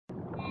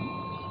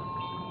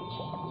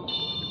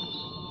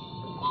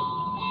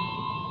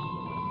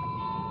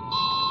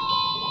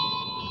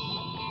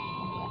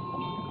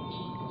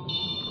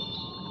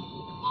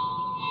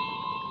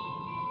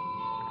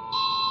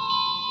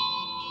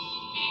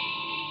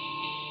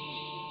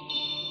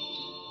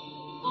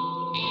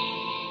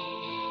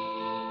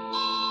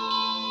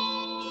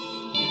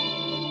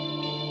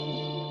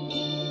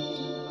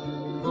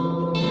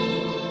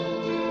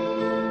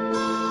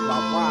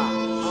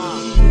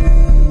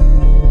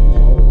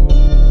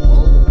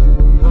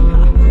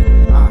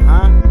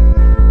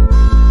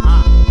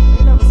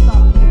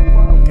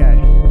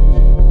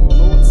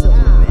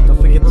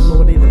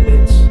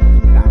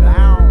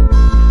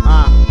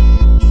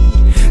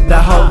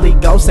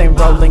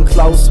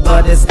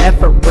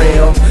ever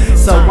real.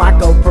 So I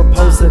go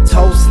propose a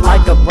toast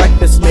like a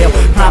breakfast meal.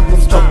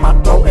 Problems stroke my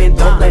throat and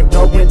don't let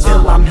go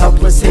until I'm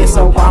helpless here.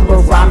 So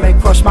I'ma rhyme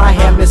and crush my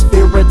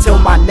hemisphere until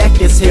my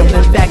neck is healed.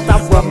 In fact, I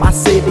run my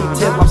city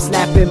till I'm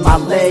snapping my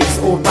legs,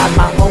 or ride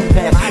my own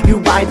path. You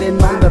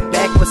riding on the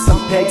back with some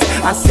pegs.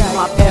 I see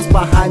my past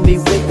behind me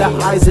with the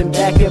eyes and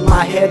back in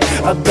my head.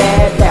 A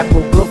bad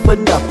apple, good for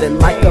nothing,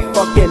 like a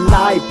fucking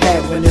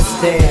iPad when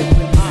it's dead.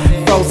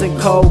 Frozen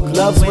cold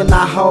gloves when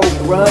I hold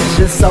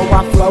grudges, so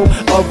I flow.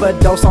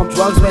 Overdose on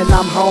drugs when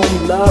I'm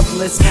home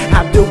loveless.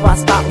 How do I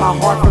stop my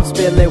heart from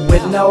spilling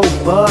with no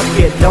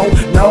bucket? Don't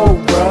know,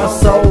 bruh,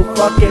 so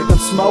fuck it, I'm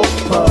smoke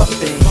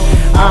puffing.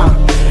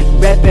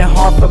 Reppin'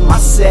 hard for my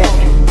set.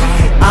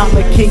 I'm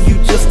a king, you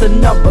just a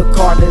number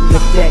card in the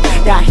deck.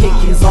 Got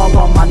hickeys all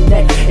on my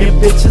neck, and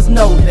bitches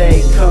know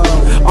they come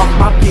off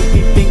my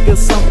pinky finger,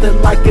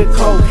 something like a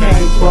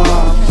cocaine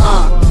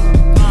bomb.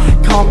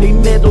 Call me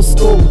middle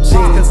school G,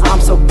 cause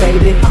I'm so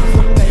faded.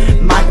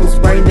 Michael's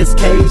brain is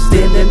caged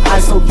in an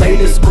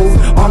isolated school.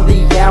 On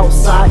the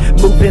outside,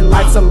 moving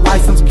like some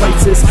licensed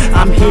places.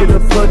 I'm here to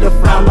put a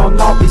frown on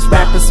all these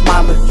rappers'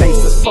 smiling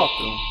faces. Fuck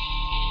them.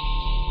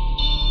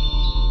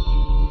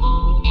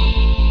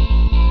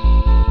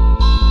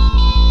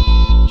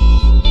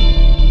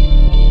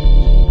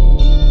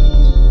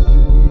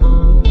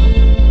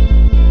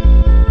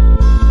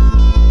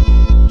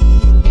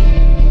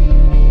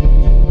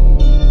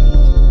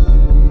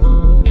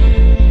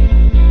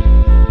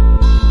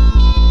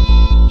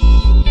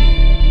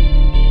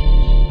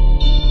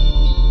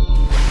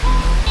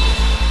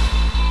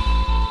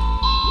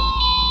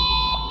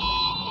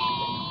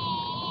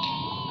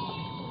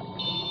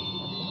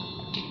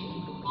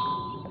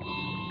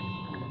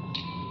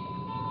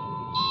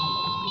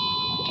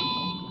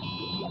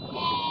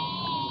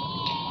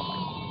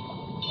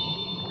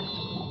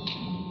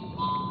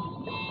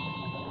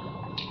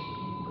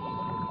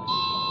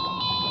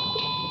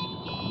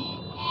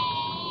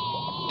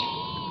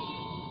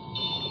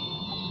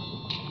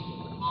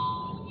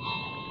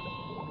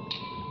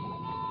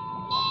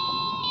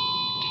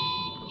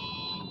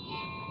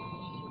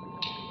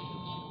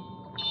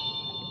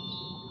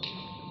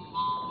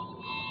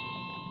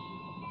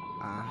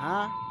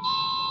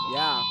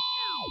 Yeah.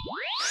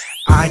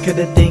 I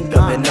couldn't think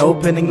of an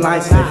opening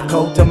line. Sniff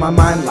cold to my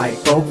mind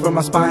like broke from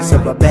my spine.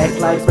 Silver back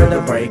like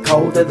for break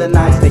colder than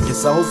ice. Take your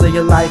souls of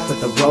your life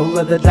with the roll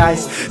of the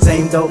dice.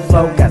 Same dope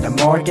flow, got the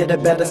market a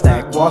better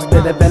stack. Walk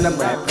bit of venom,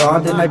 rap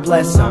God and I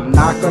bless them.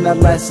 Not gonna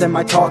lessen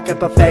my talk at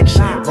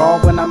perfection.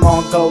 Raw when I'm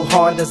on, go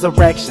hard as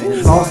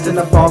erection. Lost in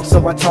the fog,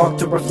 so I talk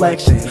to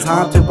reflections.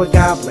 Time to a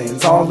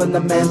goblins, all in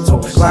the mental.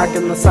 Glock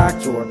in the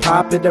sock drawer,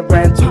 pop it a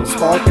rental.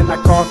 Sparking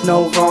I carve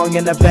no wrong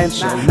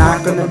intervention.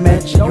 Not gonna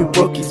mention you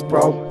rookies,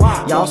 bro.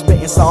 Y'all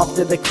spittin' soft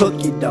to the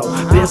cookie dough.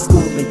 Been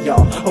schooling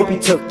y'all, hope you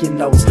took your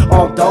notes.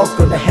 All dogs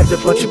go to heaven,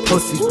 but you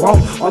pussies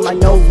won't. All I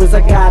know is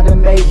I gotta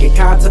make it.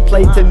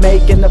 Contemplate to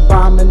making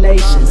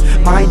abominations.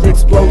 Mind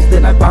explodes,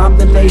 then I bomb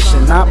the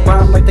nation. Not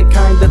bomb like the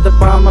kind of the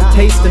bomb I'm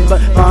tasting,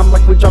 but bomb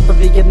like we dropping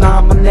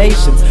Vietnam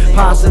nominations.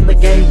 Pausing the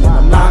game when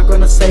I'm not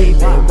gonna save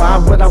it. Why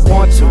would I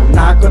want to?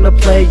 Not gonna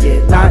play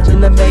it. Not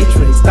in the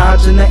matrix,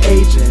 dodging the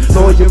agent.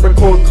 Lawyer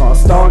record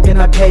cost, dogging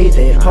I paid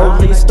it.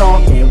 Police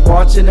stalking,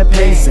 watching and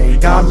pacing.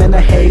 Got me I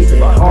hate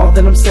it, all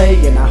that I'm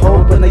saying. I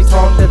hope when they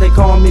talk that they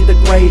call me the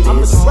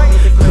greatest.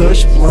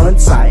 Kush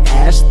blunts, I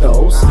ash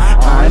those.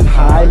 I'm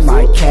high,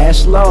 my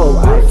cash low.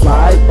 I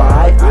fly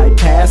by, I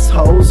pass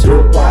hoes.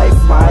 Your wife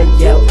might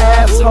yell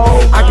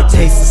asshole. I can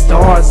taste the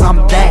stars,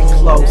 I'm that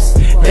close.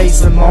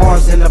 Facing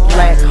Mars in a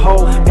black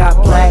hole.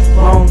 Got black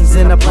lungs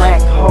in a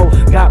black hole.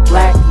 Got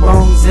black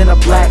lungs in a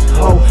black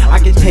hole. I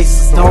can taste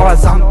the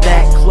stars, I'm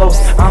that close.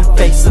 I'm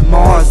facing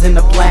Mars in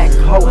a black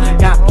hole.